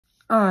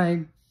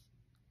I'm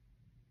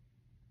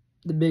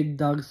the Big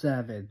Dog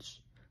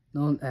Savage,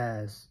 known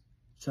as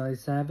Charlie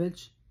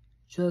Savage,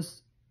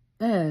 just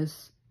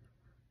as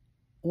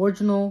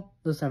Original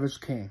the Savage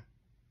King.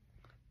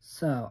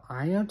 So,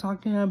 I am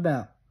talking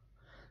about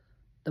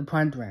the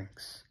Prime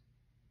Drinks.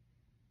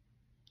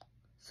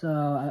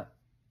 So,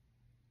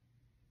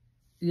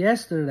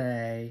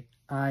 yesterday,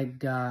 I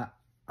got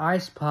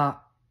Ice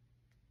Pop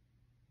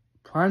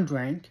Prime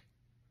Drink.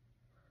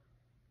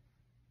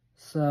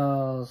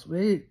 So,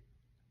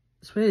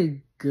 it's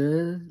really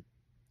good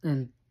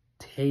and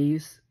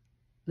tastes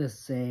the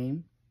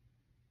same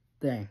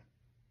thing.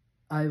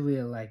 I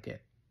really like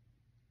it.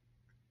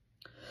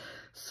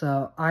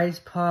 So, Ice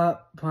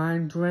Pop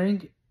Prime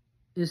Drink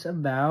is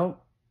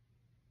about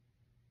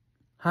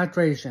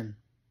hydration.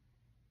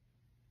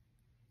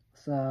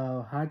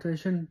 So,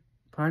 hydration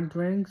prime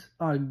drinks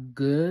are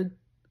good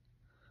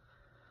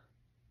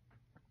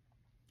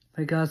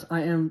because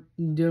I am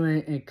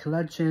doing a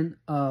collection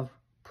of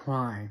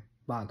Prime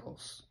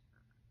bottles.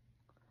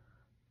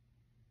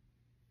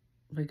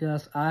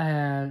 Because I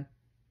had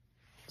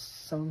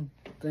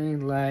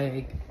something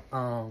like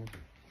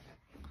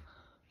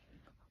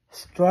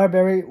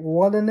strawberry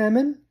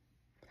watermelon,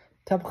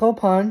 tropical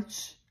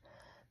punch,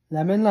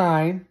 lemon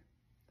lime,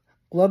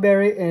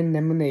 blueberry and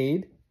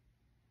lemonade.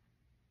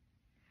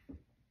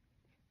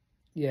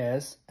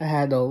 Yes, I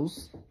had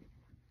those.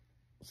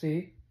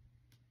 See?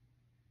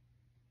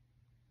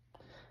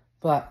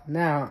 But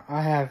now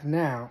I have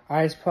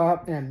Ice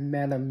Pop and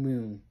Meta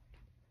Moon.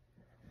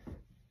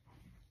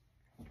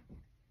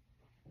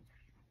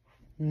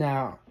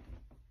 Now,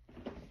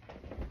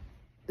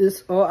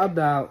 it's all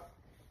about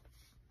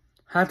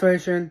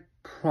hydration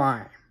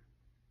prime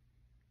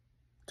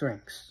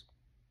drinks.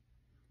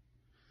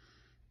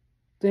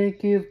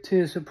 Thank you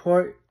to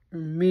support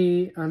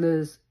me on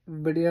this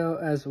video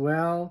as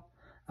well.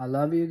 I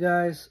love you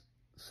guys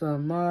so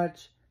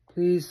much.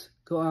 Please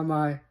go on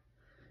my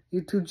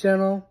YouTube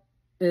channel.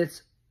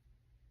 It's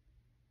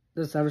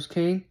The Savage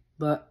King,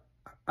 but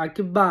I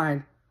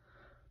combine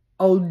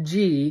OG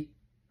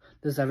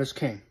The Savage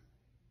King.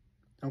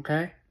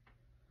 Okay?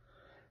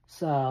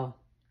 So,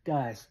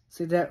 guys,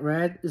 see that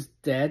red is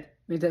dead?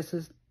 Make that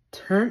says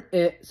turn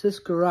it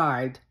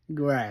subscribed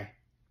gray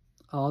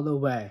all the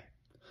way.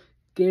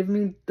 Give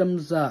me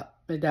thumbs up.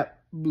 Make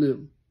that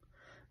blue.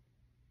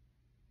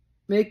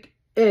 Make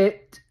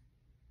it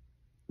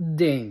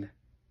ding.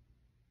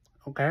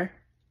 Okay?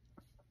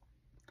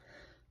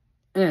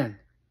 And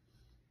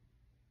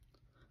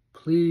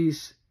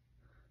please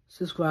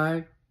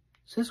subscribe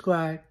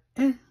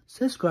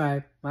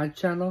my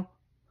channel,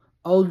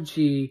 OG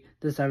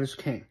The Savage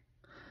King.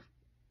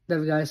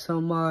 Love you guys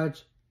so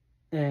much,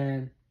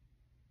 and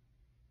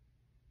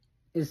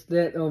it's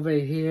lit over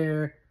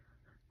here.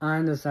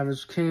 I'm The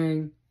Savage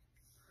King.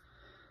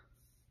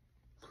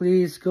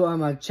 Please go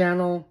on my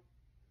channel.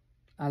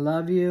 I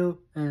love you,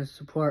 and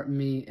support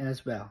me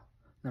as well.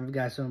 Love you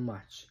guys so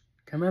much.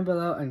 Comment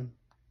below and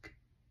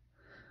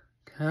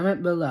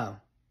comment below.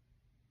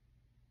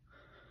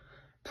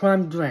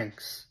 Prime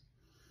drinks.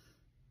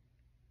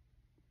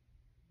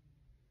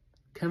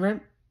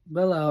 Comment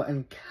below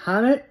and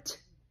comment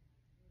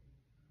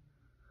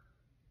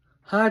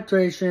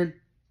hydration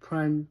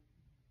prime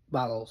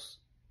bottles.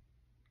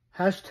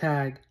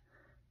 Hashtag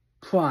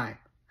prime.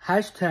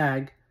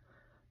 Hashtag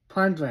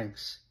prime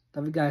drinks.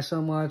 Love you guys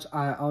so much.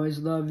 I always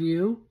love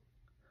you.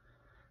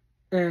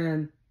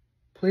 And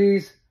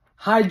please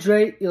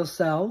hydrate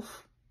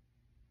yourself.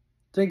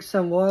 Drink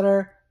some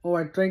water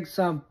or drink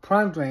some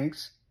prime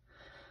drinks.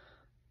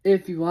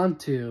 If you want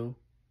to,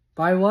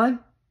 buy one,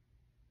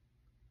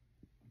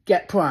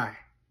 get prime.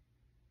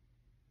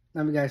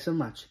 Love you guys so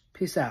much.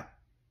 Peace out.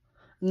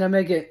 I'm gonna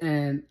make it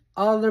an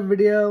other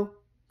video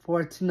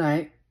for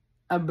tonight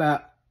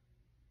about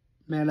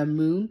Meta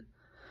Moon.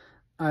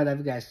 I love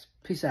you guys.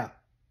 Peace out.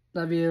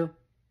 Love you.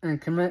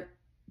 And comment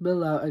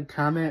below and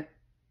comment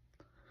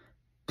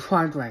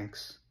prime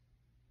drinks.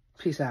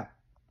 Peace out.